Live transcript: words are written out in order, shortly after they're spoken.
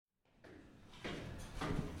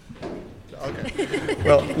Okay.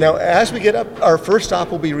 Well, now as we get up, our first stop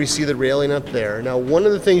will be we see the railing up there. Now, one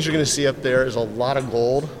of the things you're going to see up there is a lot of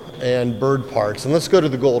gold and bird parts. And let's go to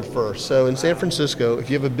the gold first. So in San Francisco,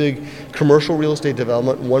 if you have a big commercial real estate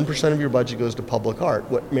development, 1% of your budget goes to public art.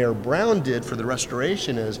 What Mayor Brown did for the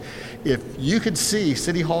restoration is, if you could see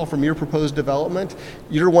City Hall from your proposed development,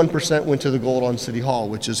 your 1% went to the gold on City Hall,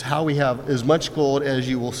 which is how we have as much gold as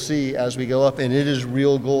you will see as we go up, and it is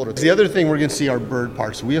real gold. The other thing we're going to see are bird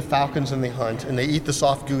parts. We have falcons and they hunt, and they eat the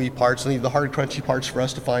soft, gooey parts and leave the hard, crunchy parts for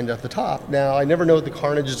us to find at the top. Now, I never know what the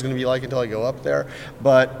carnage is going to be like until I go up there,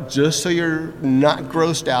 but just so you're not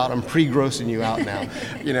grossed out, I'm pre-grossing you out now.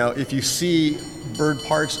 If you see bird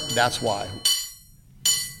parts, that's why.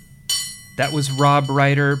 That was Rob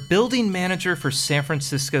Ryder, building manager for San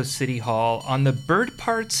Francisco City Hall, on the bird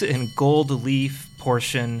parts and gold leaf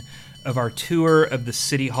portion of our tour of the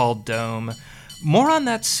City Hall Dome. More on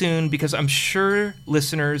that soon, because I'm sure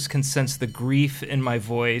listeners can sense the grief in my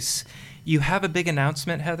voice. You have a big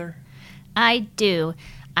announcement, Heather? I do.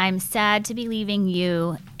 I'm sad to be leaving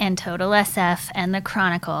you and Total SF and the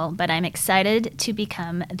Chronicle, but I'm excited to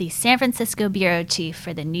become the San Francisco bureau chief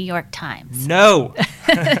for the New York Times. No.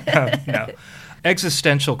 No.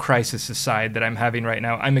 Existential crisis aside that I'm having right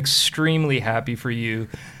now, I'm extremely happy for you.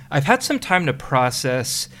 I've had some time to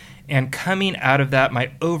process, and coming out of that,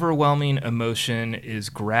 my overwhelming emotion is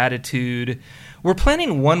gratitude. We're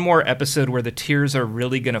planning one more episode where the tears are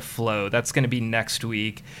really going to flow. That's going to be next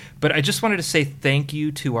week. But I just wanted to say thank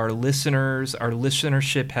you to our listeners. Our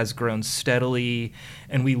listenership has grown steadily,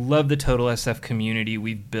 and we love the Total SF community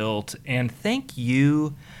we've built. And thank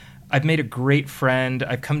you. I've made a great friend.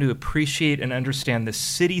 I've come to appreciate and understand the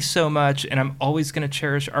city so much, and I'm always going to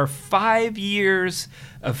cherish our 5 years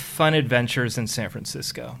of fun adventures in San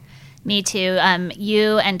Francisco. Me too.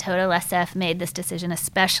 You and Total SF made this decision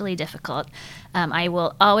especially difficult. I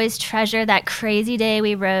will always treasure that crazy day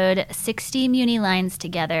we rode 60 Muni lines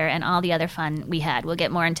together and all the other fun we had. We'll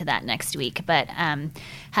get more into that next week, but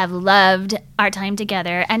have loved our time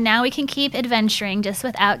together. And now we can keep adventuring just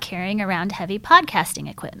without carrying around heavy podcasting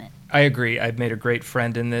equipment. I agree. I've made a great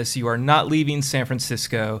friend in this. You are not leaving San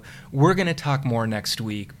Francisco. We're going to talk more next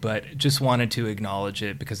week, but just wanted to acknowledge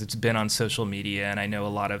it because it's been on social media, and I know a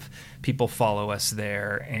lot of people follow us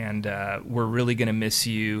there, and we're really going to miss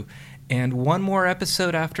you. And one more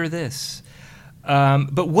episode after this.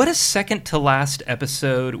 But what a second to last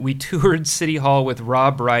episode. We toured City Hall with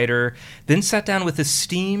Rob Ryder, then sat down with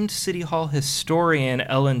esteemed City Hall historian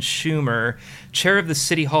Ellen Schumer, chair of the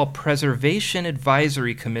City Hall Preservation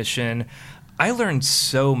Advisory Commission. I learned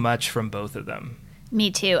so much from both of them. Me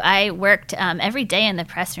too. I worked every day in the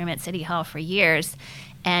press room at City Hall for years,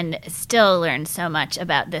 and still learned so much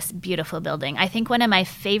about this beautiful building. I think one of my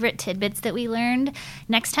favorite tidbits that we learned,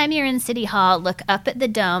 next time you're in City Hall, look up at the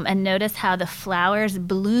dome and notice how the flowers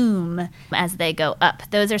bloom as they go up.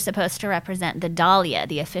 Those are supposed to represent the dahlia,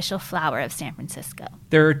 the official flower of San Francisco.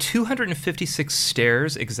 There are 256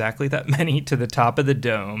 stairs, exactly that many, to the top of the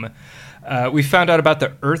dome. We found out about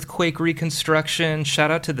the earthquake reconstruction.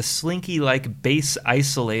 Shout out to the slinky-like base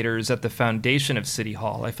isolators at the foundation of City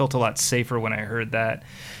Hall. I felt a lot safer when I heard that.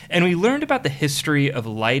 And we learned about the history of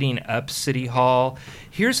lighting up City Hall.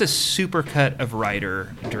 Here's a supercut of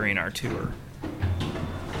Ryder during our tour.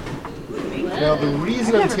 Now, the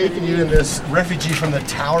reason I'm taking you in this refugee from the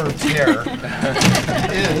Tower of Terror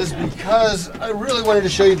is because I really wanted to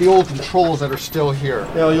show you the old controls that are still here.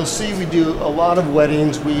 Now, you'll see we do a lot of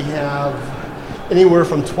weddings. We have anywhere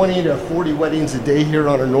from 20 to 40 weddings a day here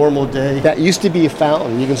on a normal day. That used to be a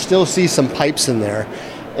fountain. You can still see some pipes in there.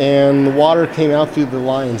 And the water came out through the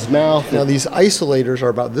lion's mouth. Now, these isolators are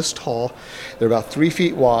about this tall. They're about 3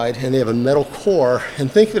 feet wide, and they have a metal core.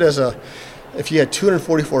 And think of it as if you had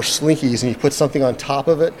 244 slinkies and you put something on top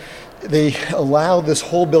of it, they allow this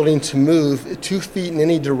whole building to move 2 feet in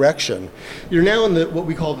any direction. You're now in what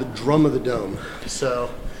we call the drum of the dome. So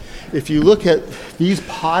if you look at these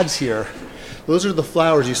pods here, those are the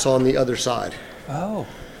flowers you saw on the other side. Oh.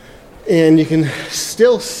 And you can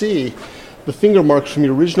still see the finger marks from the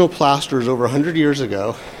original plasters over 100 years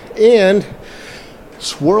ago. And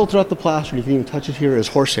swirled throughout the plaster, you can even touch it here, is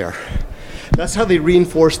horsehair. That's how they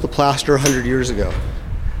reinforced the plaster 100 years ago.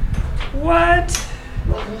 What?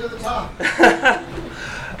 Welcome to the top.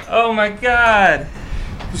 Oh my God.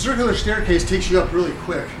 The circular staircase takes you up really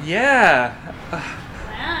quick. Yeah.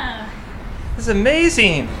 Wow. This is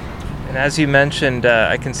amazing. And as you mentioned,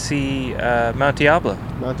 I can see Mount Diablo.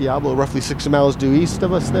 Mount Diablo, roughly 6 miles due east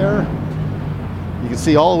of us there. You can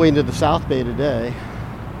see all the way into the South Bay today.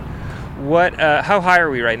 What? How high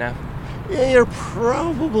are we right now? Yeah, you're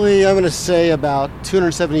probably, I'm going to say, about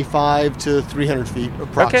 275 to 300 feet,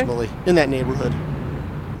 approximately, in that neighborhood.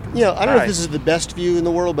 You know, I don't know if this is the best view in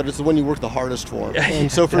the world, but it's the one you work the hardest for. And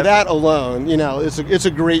so for that alone, you know, it's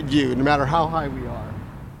a great view, no matter how high we are.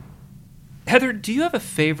 Heather, do you have a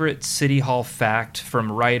favorite City Hall fact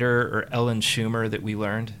from Ryder or Ellen Schumer that we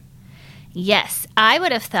learned? Yes, I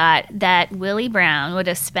would have thought that Willie Brown would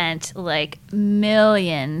have spent like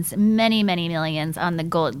millions, many, many millions on the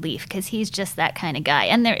gold leaf because he's just that kind of guy.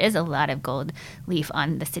 And there is a lot of gold leaf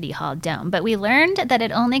on the City Hall dome. But we learned that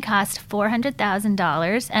it only cost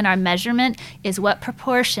 $400,000, and our measurement is what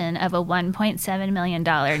proportion of a $1.7 million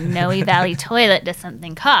Noe Valley toilet does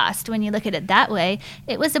something cost. When you look at it that way,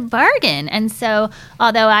 it was a bargain. And so,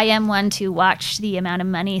 although I am one to watch the amount of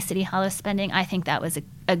money City Hall is spending, I think that was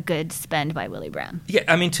a good spend by Willie Brown. Yeah,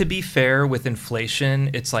 I mean, to be fair, with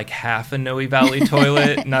inflation, it's like half a Noe Valley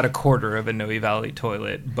toilet, not a quarter of a Noe Valley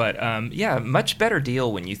toilet. But yeah, much better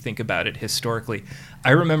deal when you think about it historically.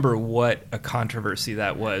 I remember what a controversy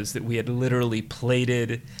that was, that we had literally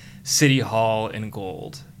plated City Hall in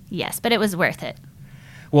gold. Yes, but it was worth it.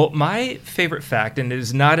 Well, my favorite fact, and it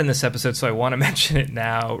is not in this episode, so I want to mention it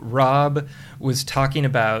now. Rob was talking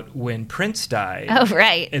about when Prince died. Oh,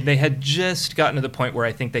 right. And they had just gotten to the point where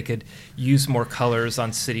I think they could use more colors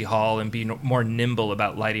on City Hall and be more nimble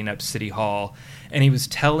about lighting up City Hall. And he was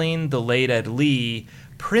telling the late Ed Lee,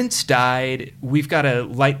 Prince died, we've got to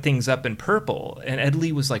light things up in purple. And Ed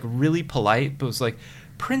Lee was like really polite, but was like,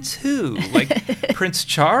 Prince who? Like Prince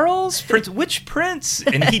Charles? Which Prince?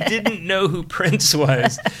 And he didn't know who Prince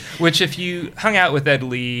was, which if you hung out with Ed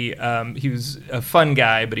Lee, he was a fun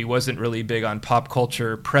guy, but he wasn't really big on pop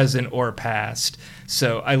culture, present or past.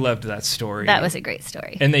 So I loved that story. That was a great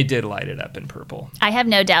story. And they did light it up in purple. I have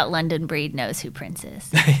no doubt London Breed knows who Prince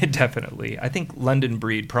is. Definitely. I think London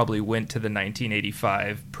Breed probably went to the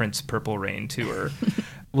 1985 Prince Purple Rain tour.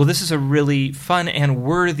 Well, this is a really fun and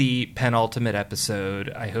worthy penultimate episode.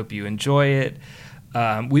 I hope you enjoy it.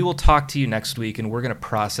 We will talk to you next week, and we're going to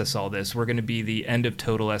process all this. We're going to be the End of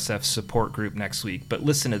Total SF support group next week, but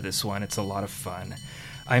listen to this one. It's a lot of fun.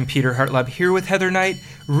 I'm Peter Hartlaub here with Heather Knight,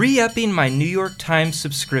 re-upping my New York Times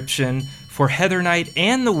subscription for Heather Knight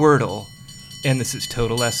and the Wordle, and this is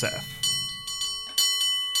Total SF.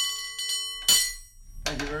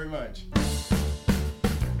 Thank you very much.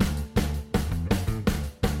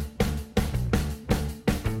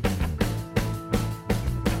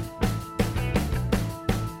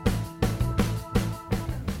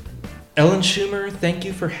 Ellen Schumer, thank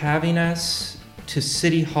you for having us to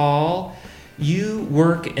City Hall. You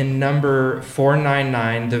work in number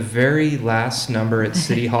 499, the very last number at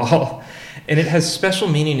City Hall, and it has special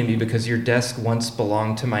meaning to me because your desk once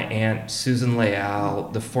belonged to my aunt, Susan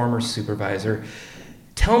Leal, the former supervisor.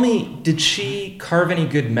 Tell me, did she carve any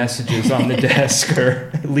good messages on the desk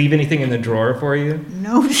or leave anything in the drawer for you?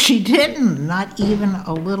 No, she didn't. Not even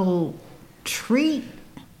a little treat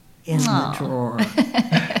in the drawer.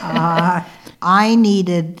 I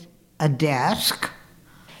needed a desk,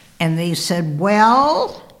 and they said,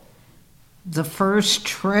 well, the first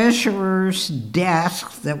treasurer's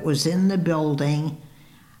desk that was in the building,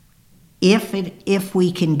 if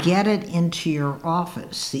we can get it into your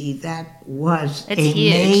office. See, that was It's a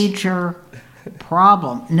huge. major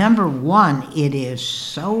problem. Number one, it is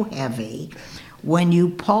so heavy. When you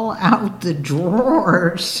pull out the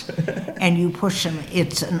drawers and you push them,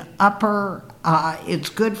 it's an upper, it's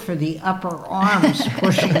good for the upper arms,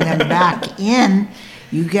 pushing them back in,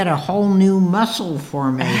 you get a whole new muscle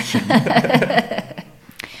formation.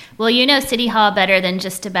 Well, you know City Hall better than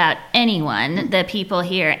just about anyone, the people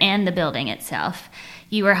here and the building itself.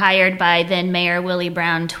 You were hired by then Mayor Willie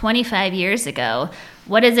Brown 25 years ago.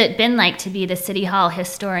 What has it been like to be the City Hall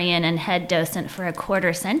historian and head docent for a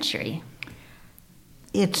quarter century?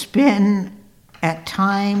 It's been, at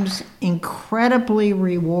times, incredibly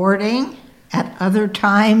rewarding, at other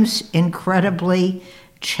times, incredibly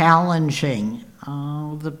challenging.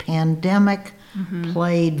 The pandemic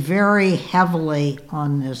played very heavily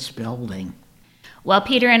on this building. Well,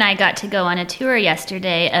 Peter and I got to go on a tour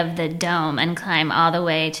yesterday of the dome and climb all the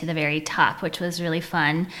way to the very top, which was really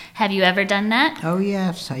fun. Have you ever done that? Oh,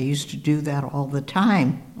 yes, I used to do that all the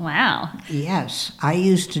time. Wow. Yes, I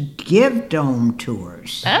used to give dome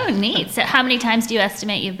tours. Oh, neat. So how many times do you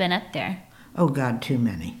estimate you've been up there? Oh, God, too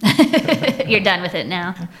many. You're done with it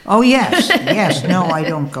now? Oh, yes, yes. No, I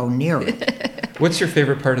don't go near it. What's your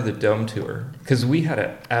favorite part of the dome tour? Because we had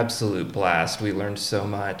an absolute blast. We learned so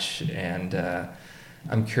much, and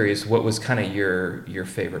I'm curious, what was kind of your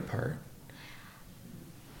favorite part?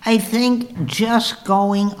 I think just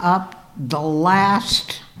going up the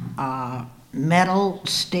last metal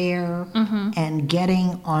stair and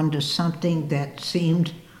getting onto something that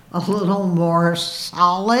seemed a little more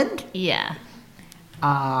solid Yeah.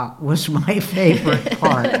 was my favorite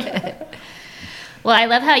part. Well, I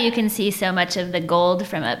love how you can see so much of the gold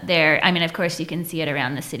from up there. I mean, of course, you can see it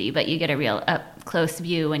around the city, but you get a real up-close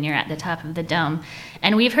view when you're at the top of the dome.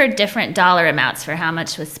 And we've heard different dollar amounts for how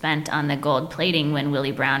much was spent on the gold plating when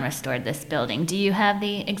Willie Brown restored this building. Do you have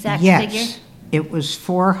the exact figure? Yes, it was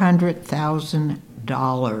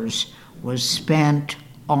 $400,000 was spent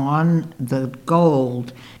on the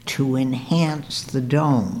gold to enhance the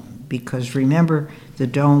dome. Because remember, the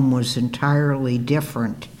dome was entirely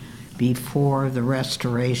different before the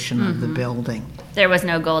restoration of the building. There was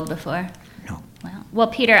no gold before? No. Wow. Well,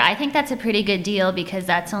 Peter, I think that's a pretty good deal because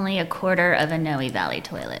that's only a quarter of a Noe Valley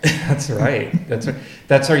toilet. That's right.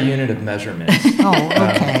 That's our unit of measurement.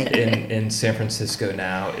 Oh, okay. In San Francisco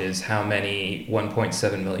now is how many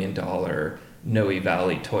 $1.7 million Noe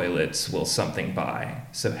Valley toilets will something buy.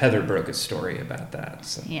 So Heather broke a story about that.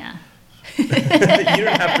 So. Yeah. You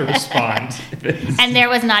don't have to respond. And there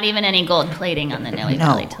was not even any gold plating on the Noe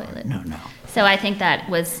Valley toilet. No. So I think that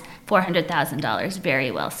was $400,000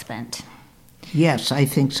 very well spent. Yes, I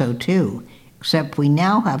think so too. Except we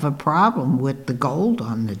now have a problem with the gold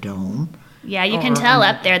on the dome. Yeah, you can tell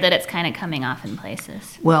up there that it's kind of coming off in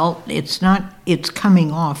places. Well, it's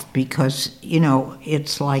coming off because,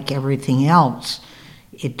 it's like everything else.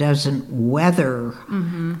 It doesn't weather,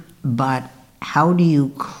 but how do you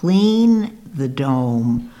clean the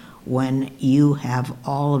dome when you have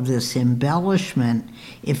all of this embellishment?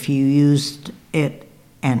 If you used it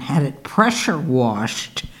and had it pressure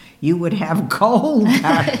washed, you would have gold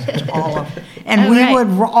dust all of it. And we would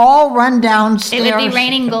all run downstairs. It would be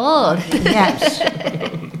raining gold. Yes.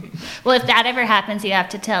 Well, if that ever happens, you have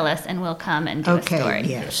to tell us and we'll come and do a story.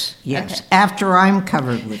 Yes. Okay. After I'm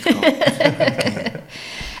covered with gold. Okay.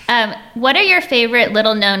 What are your favorite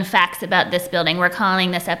little known facts about this building? We're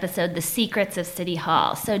calling this episode The Secrets of City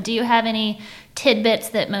Hall. So do you have any tidbits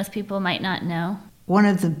that most people might not know? One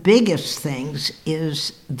of the biggest things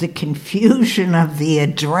is the confusion of the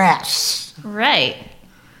address. Right.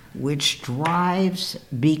 Which drives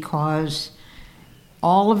because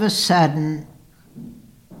all of a sudden,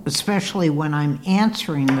 especially when I'm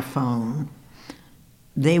answering the phone,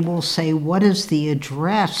 they will say, "What is the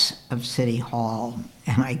address of City Hall?"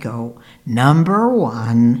 And I go,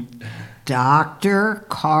 "1, Dr.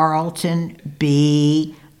 Carlton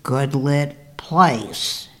B. Goodlett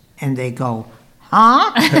Place." And they go,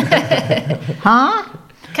 "Huh? Huh?"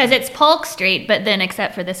 Because it's Polk Street, but then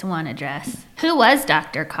except for this one address. Who was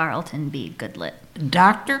Dr. Carlton B. Goodlett?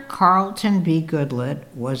 Dr. Carlton B. Goodlett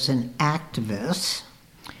was an activist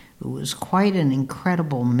who was quite an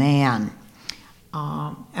incredible man.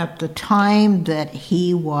 At the time that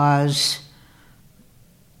he was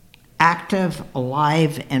active,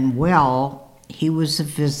 alive, and well, he was a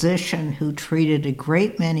physician who treated a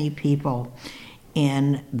great many people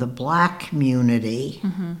in the black community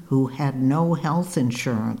who had no health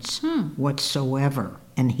insurance whatsoever,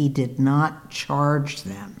 and he did not charge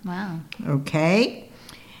them. Wow. Okay?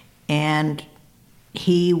 And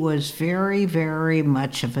he was very, very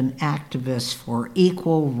much of an activist for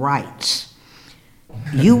equal rights.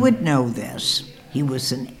 You would know this. He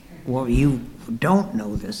was you don't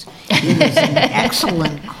know this. He was an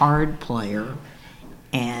excellent card player,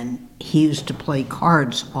 and he used to play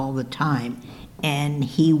cards all the time. And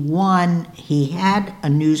he had a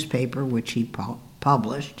newspaper which he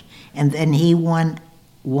published, and then he won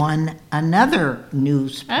another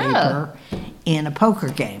newspaper in a poker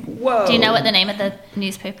game. Whoa. Do you know what the name of the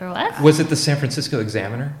newspaper was? Was it the San Francisco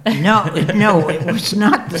Examiner? No, it was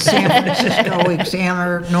not the San Francisco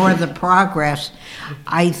Examiner nor the Progress.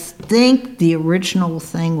 I think the original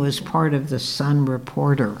thing was part of the Sun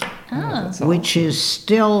Reporter, which is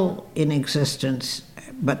still in existence,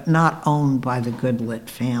 but not owned by the Goodlett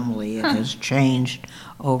family. It has changed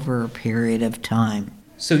over a period of time.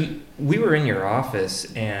 So we were in your office,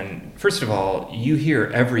 and first of all, you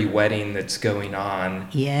hear every wedding that's going on.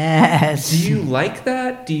 Yes. Do you like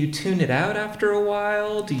that? Do you tune it out after a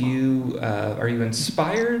while? Do you are you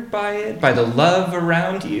inspired by it, by the love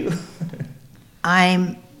around you?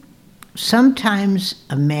 I'm sometimes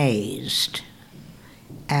amazed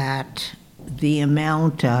at the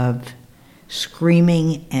amount of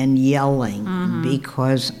screaming and yelling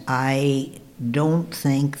because I don't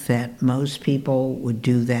think that most people would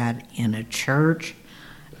do that in a church,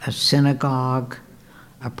 a synagogue,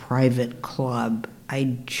 a private club.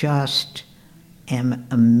 I just am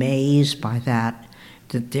amazed by that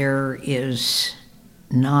there is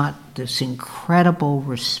not this incredible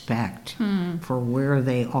respect for where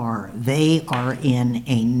they are. They are in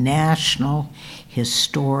a national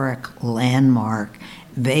historic landmark.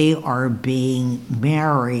 They are being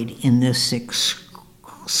married in this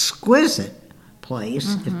exquisite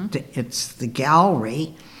place. It's the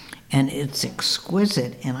gallery, and it's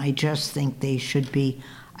exquisite, and I just think they should be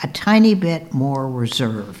a tiny bit more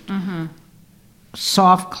reserved.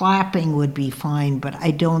 Soft clapping would be fine, but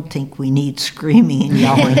I don't think we need screaming and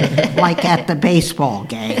yelling like at the baseball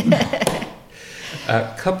game.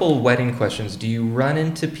 A couple wedding questions. Do you run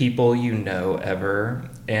into people you know ever?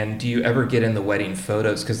 And do you ever get in the wedding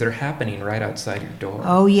photos? Because they're happening right outside your door.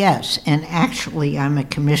 Oh, yes. And actually, I'm a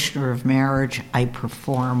commissioner of marriage. I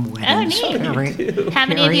perform weddings. Oh, neat. Very- How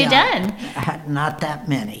many have you done? Not that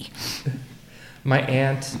many. My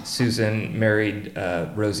aunt, Susan, married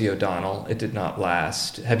Rosie O'Donnell. It did not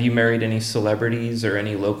last. Have you married any celebrities or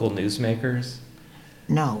any local newsmakers?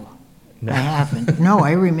 No, No. I haven't. No,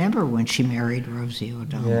 I remember when she married Rosie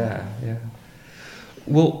O'Donnell. Yeah.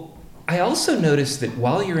 Well, I also noticed that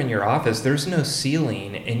while you're in your office, there's no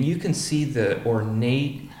ceiling, and you can see the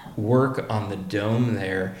ornate work on the dome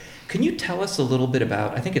there. Can you tell us a little bit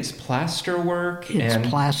about, I think it's plaster work? It's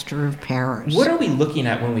plaster of Paris. What are we looking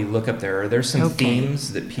at when we look up there? Are there some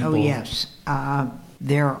themes that people... Oh, yes.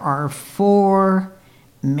 There are 4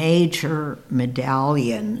 major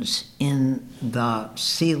medallions in the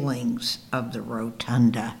ceilings of the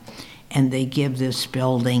rotunda, and they give this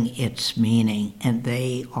building its meaning, and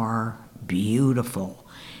they are beautiful.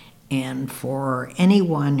 And for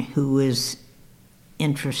anyone who is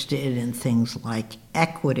interested in things like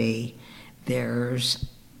equity, there's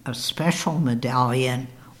a special medallion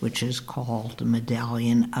which is called the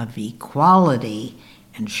Medallion of Equality,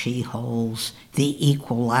 and she holds the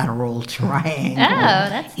equilateral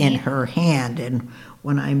triangle in her hand. And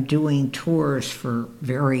when I'm doing tours for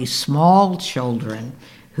very small children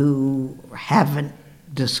who haven't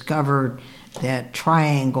discovered that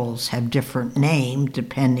triangles have different names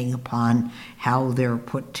depending upon how they're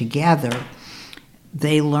put together,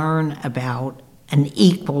 they learn about an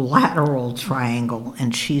equilateral triangle,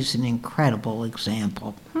 and she's an incredible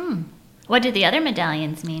example. What do the other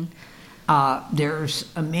medallions mean? There's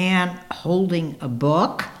a man holding a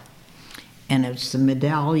book, and it's the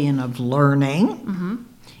Medallion of Learning,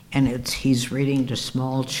 and he's reading to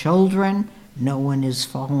small children. No one is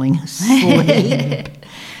falling asleep.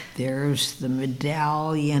 There's the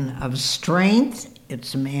Medallion of Strength.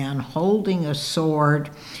 It's a man holding a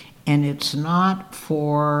sword, and it's not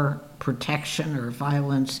for protection or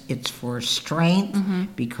violence, it's for strength,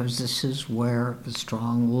 because this is where the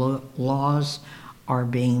strong laws are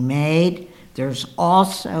being made. There's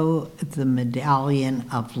also the Medallion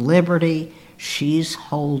of Liberty. She's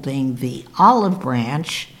holding the olive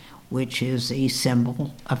branch, which is a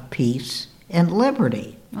symbol of peace and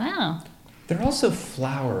liberty. Wow. There are also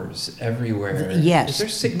flowers everywhere. Yes, Is there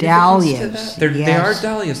significance dahlias. to that? They are Yes.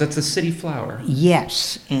 dahlias. That's a city flower.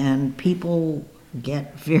 Yes, and people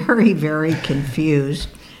get very, very confused.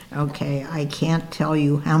 Okay, I can't tell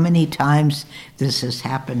you how many times this has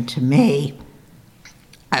happened to me.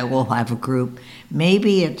 I will have a group.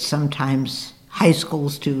 Maybe it's sometimes high school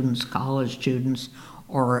students, college students,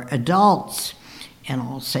 or adults. And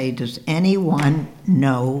I'll say, does anyone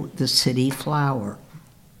know the city flower?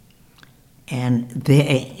 And the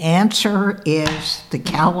answer is the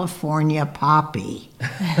California poppy.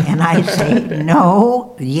 And I say,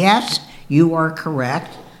 no, yes, you are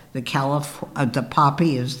correct. The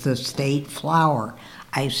poppy is the state flower.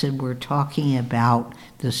 I said, we're talking about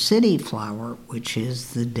the city flower, which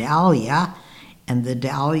is the dahlia, and the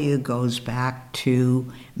dahlia goes back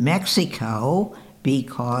to Mexico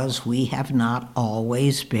because we have not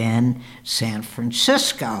always been San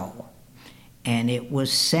Francisco. And it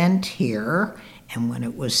was sent here, and when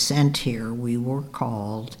it was sent here, we were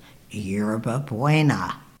called Yerba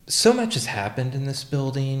Buena. So much has happened in this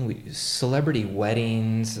building. Celebrity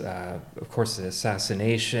weddings, of course, the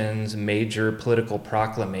assassinations, major political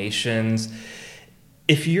proclamations.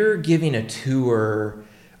 If you're giving a tour,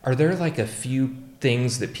 are there like a few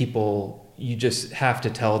things that you just have to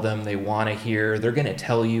tell them they want to hear? They're going to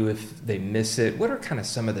tell you if they miss it. What are kind of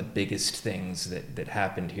some of the biggest things that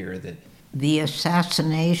happened here? The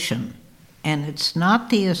assassination, and it's not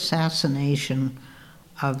the assassination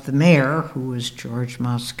of the mayor, who was George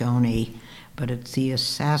Moscone, but it's the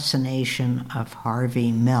assassination of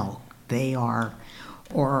Harvey Milk.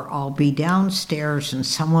 Or I'll be downstairs and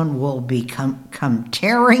someone will come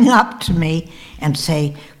tearing up to me and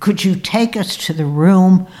say, could you take us to the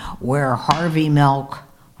room where Harvey Milk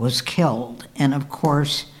was killed? And of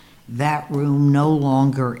course, that room no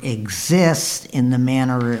longer exists in the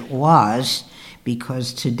manner it was,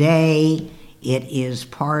 because today it is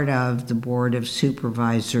part of the Board of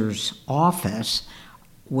Supervisors' office.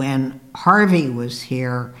 When Harvey was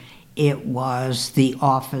here, it was the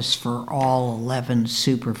office for all 11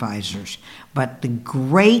 supervisors. But the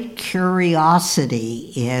great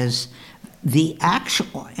curiosity is the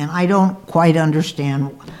actual, and I don't quite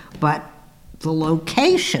understand, but the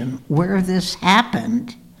location where this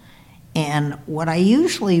happened. And what I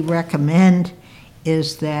usually recommend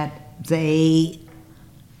is that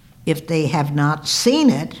if they have not seen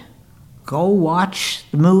it, go watch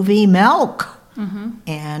the movie Milk.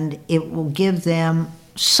 And it will give them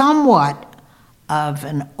somewhat of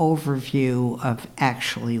an overview of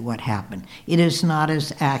actually what happened. It is not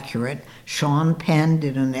as accurate. Sean Penn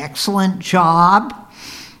did an excellent job.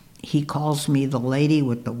 He calls me the lady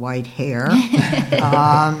with the white hair.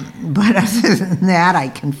 But other than that, I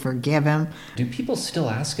can forgive him. Do people still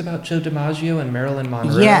ask about Joe DiMaggio and Marilyn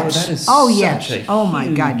Monroe? Yes. That is Yes. such a Oh, my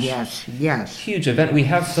God, huge, yes. huge event. We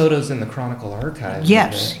have photos in the Chronicle archive.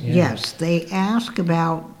 Yes, of it. Yeah. yes. They ask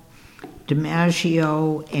about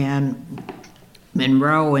DiMaggio and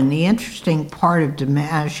Monroe, and the interesting part of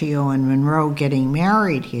DiMaggio and Monroe getting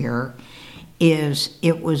married here is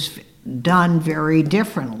it was done very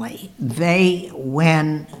differently.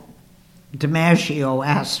 When DiMaggio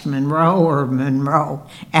asked Monroe or Monroe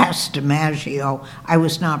asked DiMaggio, I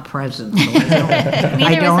was not present, so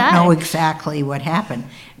I don't know exactly what happened.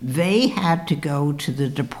 They had to go to the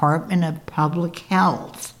Department of Public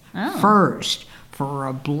Health first for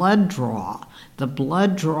a blood draw. The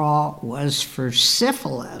blood draw was for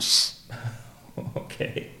syphilis.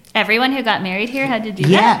 Okay. Everyone who got married here had to do that?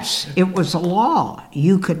 Yes, it was a law.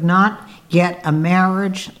 You could not get a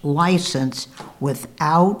marriage license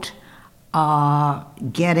without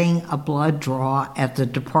getting a blood draw at the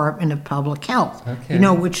Department of Public Health, Okay.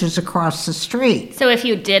 which is across the street. So if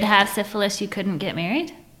you did have syphilis, you couldn't get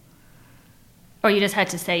married? Or you just had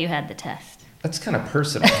to say you had the test? That's kind of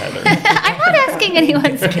personal, Heather. I'm not asking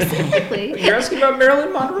anyone specifically. You're asking about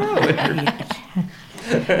Marilyn Monroe.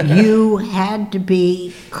 You had to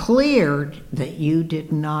be cleared that you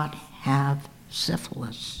did not have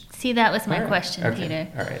syphilis. See, that was my All right. question, Okay. Peter.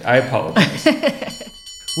 All right. I apologize.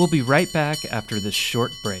 We'll be right back after this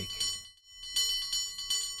short break.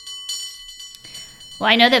 Well,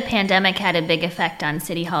 I know the pandemic had a big effect on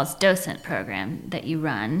City Hall's docent program that you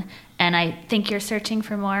run, and I think you're searching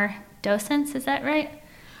for more docents, is that right?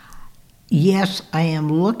 Yes, I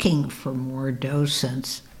am looking for more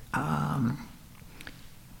docents.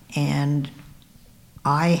 And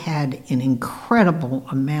I had an incredible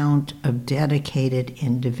amount of dedicated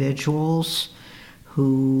individuals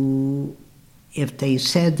who, if they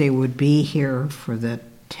said they would be here for the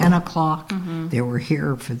 10 o'clock, they were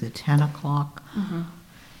here for the 10 o'clock.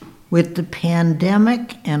 With the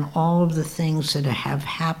pandemic and all of the things that have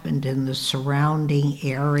happened in the surrounding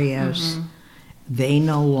areas, they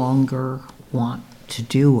no longer want to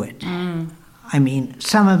do it. I mean,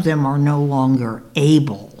 some of them are no longer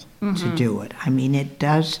able to do it. I mean, it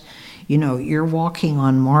does, you're walking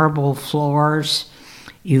on marble floors.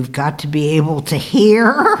 You've got to be able to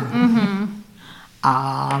hear.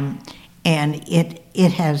 And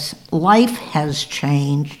life has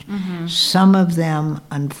changed. Some of them,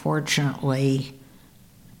 unfortunately,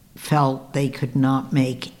 felt they could not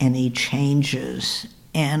make any changes.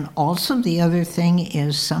 And also the other thing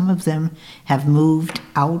is some of them have moved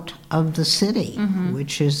out of the city,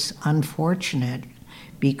 which is unfortunate,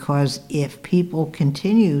 because if people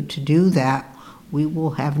continue to do that, we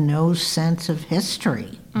will have no sense of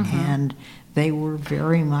history. And they were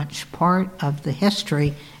very much part of the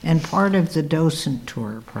history and part of the docent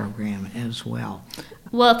tour program as well.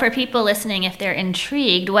 Well, for people listening, if they're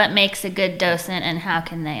intrigued, what makes a good docent and how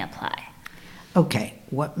can they apply? Okay,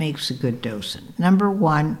 what makes a good docent? Number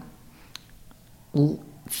one,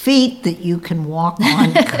 feet that you can walk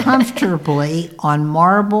on comfortably on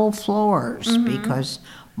marble floors, because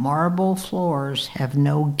marble floors have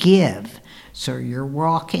no give. So you're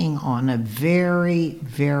walking on a very,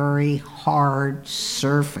 very hard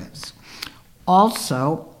surface.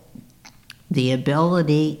 Also, the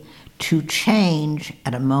ability to change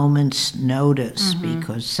at a moment's notice,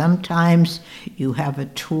 because sometimes you have a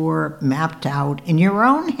tour mapped out in your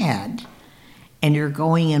own head and you're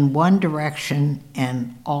going in one direction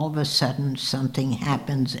and all of a sudden something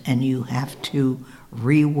happens and you have to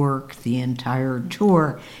rework the entire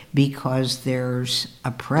tour because there's a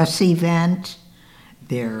press event,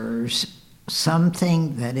 there's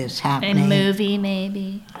something that is happening. A movie,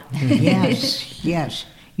 maybe. Yes, yes.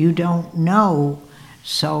 You don't know,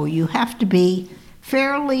 so you have to be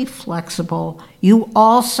fairly flexible. You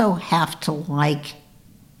also have to like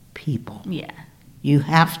people. Yeah. You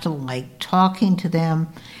have to like talking to them.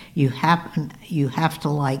 You have to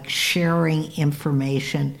like sharing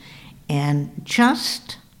information and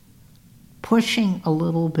just pushing a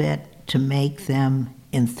little bit to make them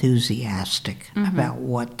enthusiastic about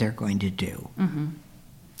what they're going to do.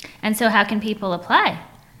 And so how can people apply?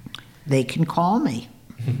 They can call me.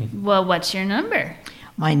 Well, what's your number?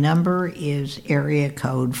 My number is area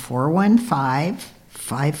code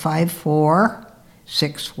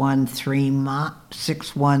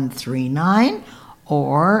 415-554-6139,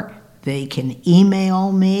 or they can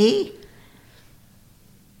email me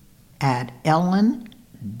at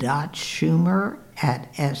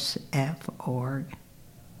ellen.schumer@sf.org.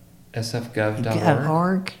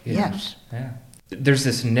 sfgov.org. Yes. Yeah. There's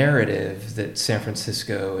this narrative that San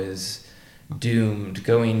Francisco is doomed,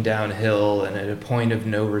 going downhill and at a point of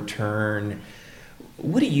no return.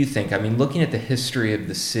 What do you think? I mean, looking at the history of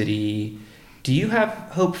the city, do you have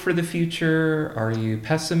hope for the future? Are you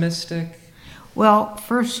pessimistic? Well,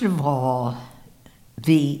 first of all,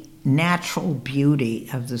 the natural beauty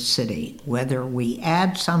of the city, whether we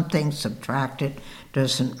add something, subtract it,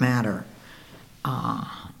 doesn't matter.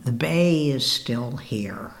 The Bay is still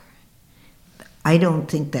here. I don't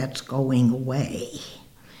think that's going away.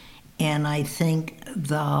 And I think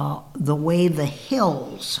the way the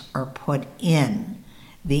hills are put in,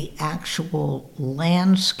 the actual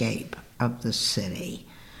landscape of the city,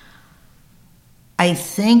 I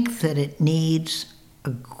think that it needs a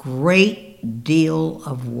great deal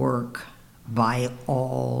of work by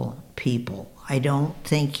all people. I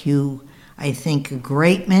think a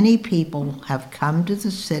great many people have come to the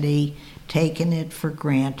city, taken it for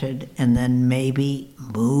granted, and then maybe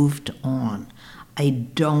moved on. I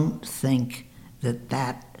don't think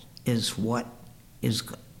that is what is,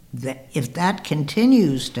 that if that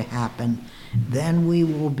continues to happen, then we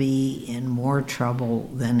will be in more trouble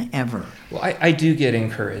than ever. Well, I do get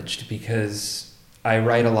encouraged because I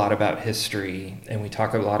write a lot about history, and we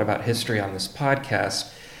talk a lot about history on this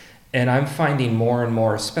podcast. And I'm finding more and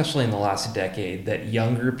more, especially in the last decade, that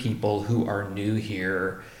younger people who are new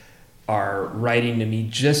here are writing to me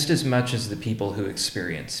just as much as the people who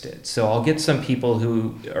experienced it. So I'll get some people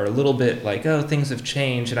who are a little bit like, oh, things have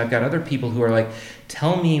changed. And I've got other people who are like,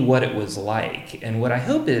 tell me what it was like. And what I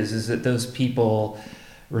hope is that those people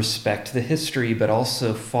respect the history, but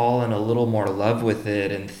also fall in a little more love with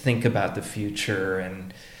it and think about the future.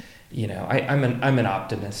 And, you know, I'm an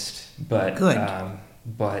optimist, but Good. I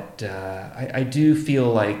do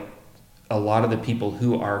feel like a lot of the people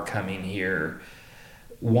who are coming here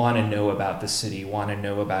want to know about the city, want to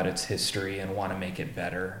know about its history, and want to make it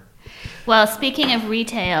better. Well, speaking of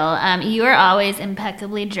retail, you are always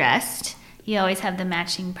impeccably dressed. You always have the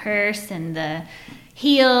matching purse and the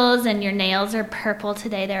heels, and your nails are purple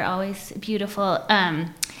today. They're always beautiful.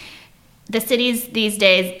 The city these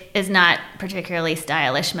days is not particularly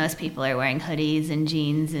stylish. Most people are wearing hoodies and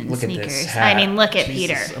jeans and Look sneakers. at this hat. I mean, look at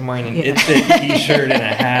Jesus, Peter. I'm wearing an Itfit t-shirt and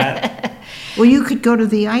a hat. Well, you could go to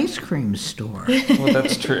the ice cream store. Well,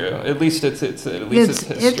 that's true. At least it's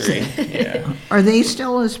history. Yeah. Are they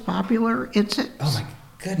still as popular? Oh my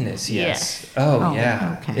goodness, yes. Oh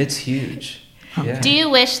yeah, okay. it's huge. Yeah. Do you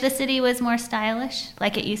wish the city was more stylish,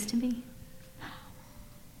 like it used to be?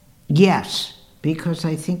 Yes, because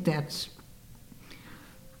I think there's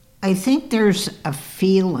a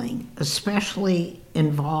feeling, especially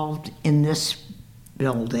involved in this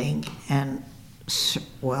building and,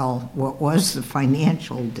 well, what was the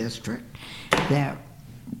financial district, that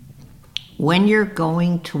when you're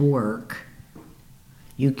going to work,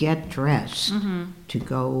 you get dressed to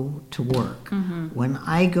go to work. When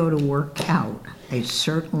I go to work out, I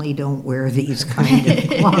certainly don't wear these kind of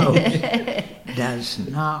clothes. Does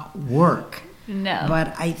not work. No.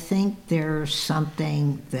 But I think there's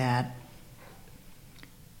something that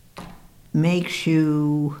makes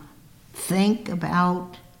you think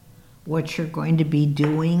about what you're going to be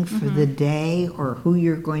doing for the day or who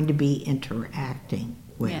you're going to be interacting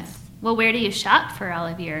with. Yes. Well, where do you shop for all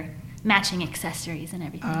of your matching accessories and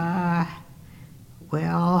everything?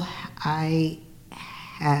 Well, I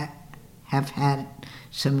have had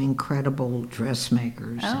some incredible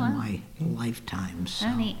dressmakers in my lifetime. So.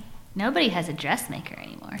 Oh, neat. Nobody has a dressmaker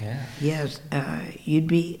anymore. Yeah. Yes,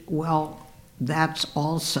 that's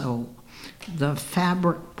also the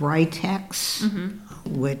Fabric Britex,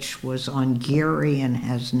 which was on Geary and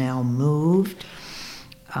has now moved.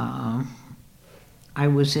 I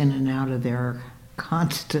was in and out of there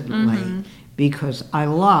constantly because I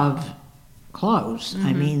love clothes.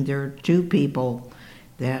 I mean, there are two people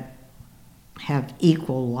that have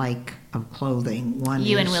equal of clothing. One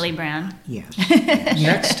You is, and Willie Brown. Yes.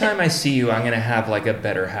 Next time I see you, I'm going to have like a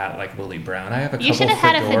better hat like Willie Brown. I have a couple You should have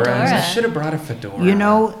had a fedoras. fedora. I should have brought a fedora. You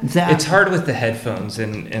know, It's hard with the headphones,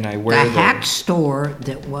 and I wear the hat store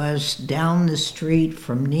that was down the street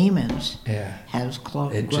from Neiman's Yeah. has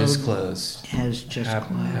closed. It just closed. Has just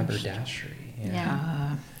closed. Haberdashery.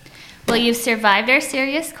 Yeah. Well, you've survived our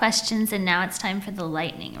serious questions, and now it's time for the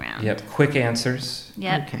lightning round. Yep. Quick answers.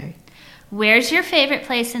 Yep. Okay. Where's your favorite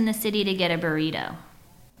place in the city to get a burrito?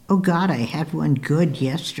 Oh God, I had one good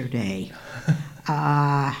yesterday,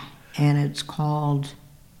 and it's called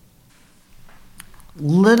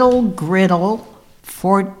Little Griddle,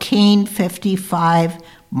 1455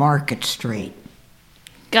 Market Street.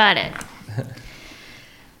 Got it.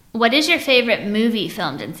 What is your favorite movie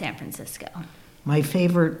filmed in San Francisco? My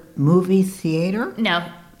favorite movie theater? No,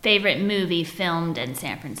 favorite movie filmed in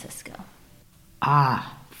San Francisco.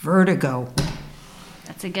 Vertigo.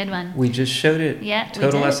 That's a good one. We just showed it. Yeah, we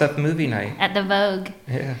Total did. SF movie night. At the Vogue.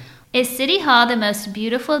 Yeah. Is City Hall the most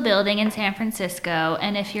beautiful building in San Francisco?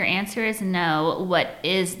 And if your answer is no, what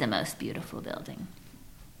is the most beautiful building?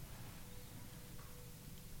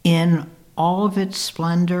 In all of its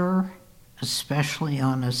splendor, especially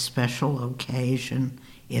on a special occasion,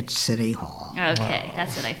 it's City Hall. Okay,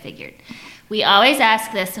 that's what I figured. We always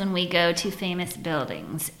ask this when we go to famous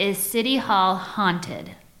buildings. Is City Hall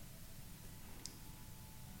haunted?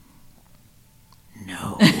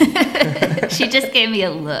 No. She just gave me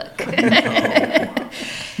a look.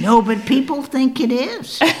 No, but people think it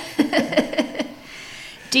is.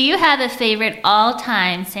 Do you have a favorite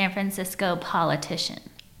all-time San Francisco politician?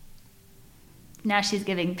 Now she's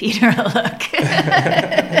giving Peter a look.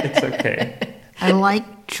 It's okay. I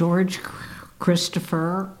like George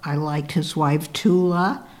Christopher. I liked his wife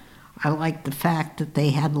Tula. I liked the fact that they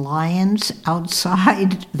had lions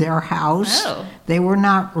outside their house. Oh. They were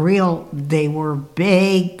not real, they were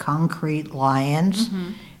big concrete lions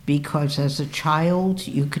because as a child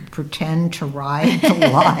you could pretend to ride the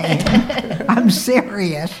lion. I'm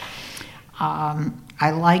serious. I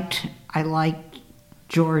liked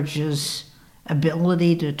George's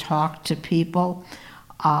ability to talk to people.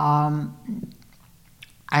 I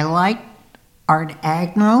liked Art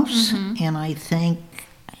Agnos, and I think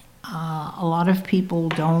a lot of people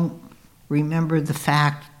don't remember the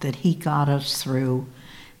fact that he got us through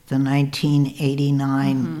the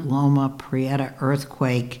 1989 Loma Prieta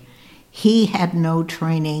earthquake. He had no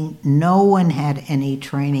training. No one had any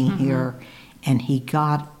training here, and he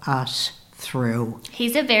got us through.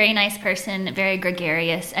 He's a very nice person, very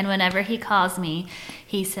gregarious, and whenever he calls me,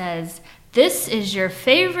 he says, "This is your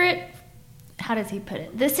favorite," how does he put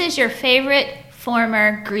it? "This is your favorite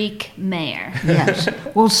former Greek mayor." Yes.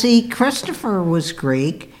 Well, see, Christopher was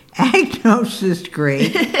Greek. Agnos is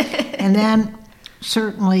Greek. And then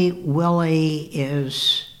certainly Willie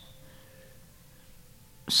is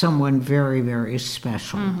someone very, very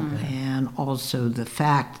special. And also the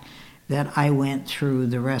fact that I went through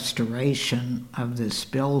the restoration of this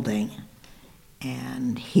building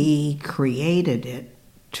and he created it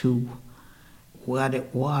to what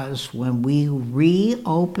it was when we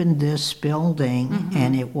reopened this building,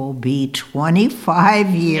 and it will be 25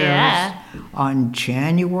 years Yeah. on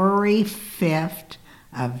January 5th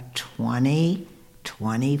of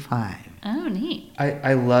 2025. Oh, neat.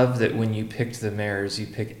 I love that when you picked the mayors, you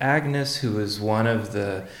picked Agnes, who was one of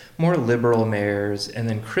the more liberal mayors, and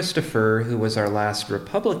then Christopher, who was our last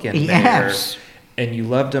Republican Yes. mayor. And you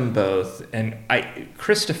loved them both. And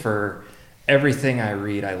Christopher, everything I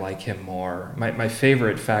read, I like him more. My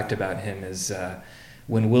favorite fact about him is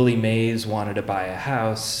when Willie Mays wanted to buy a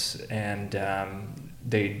house, and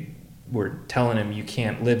they were telling him, "You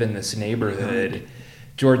can't live in this neighborhood."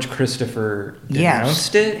 George Christopher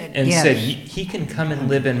denounced it and said, he can come and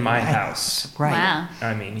live in my house. Right. Wow.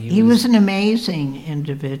 I mean, He was an amazing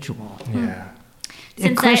individual. Yeah.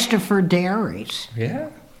 Since Christopher Dairies. Yeah.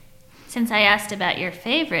 Since I asked about your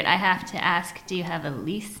favorite, I have to ask, do you have a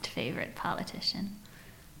least favorite politician?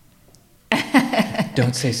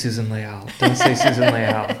 Don't say Susan Leal. Don't say Susan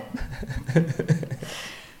Leal.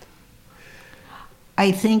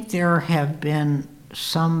 I think there have been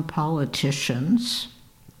some politicians,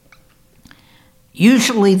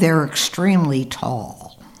 usually they're extremely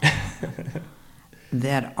tall,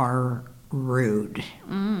 that are rude.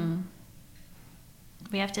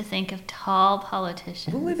 We have to think of tall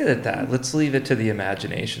politicians. We'll leave it at that. Let's leave it to the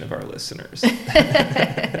imagination of our listeners.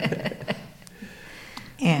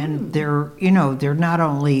 And they're not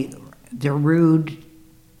only, they're rude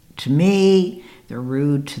to me, they're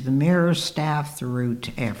rude to the mayor's staff, they're rude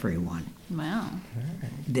to everyone. Wow.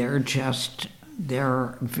 They're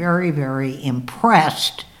very, very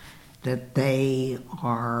impressed that they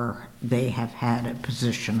have had a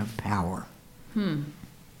position of power.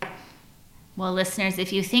 Well, listeners,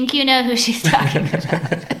 if you think you know who she's talking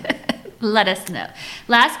about, let us know.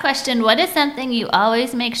 Last question. What is something you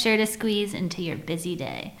always make sure to squeeze into your busy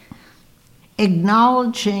day?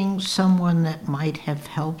 Acknowledging someone that might have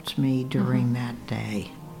helped me during that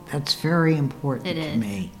day. That's very important to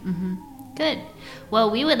me. Good.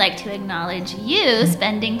 Well, we would like to acknowledge you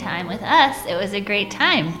spending time with us. It was a great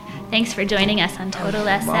time. Thanks for joining us on Total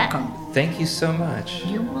SF. Welcome. Thank you so much.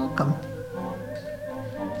 You're welcome.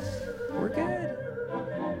 We're good.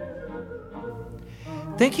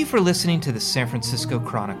 Thank you for listening to the San Francisco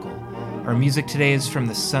Chronicle. Our music today is from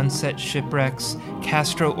the Sunset Shipwrecks,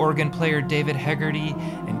 Castro organ player David Hegarty,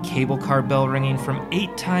 and cable car bell ringing from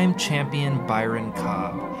 8-time champion Byron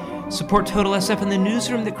Cobb. Support Total SF in the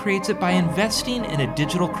newsroom that creates it by investing in a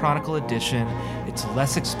digital Chronicle edition. It's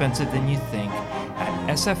less expensive than you think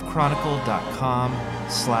at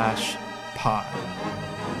sfchronicle.com/pod.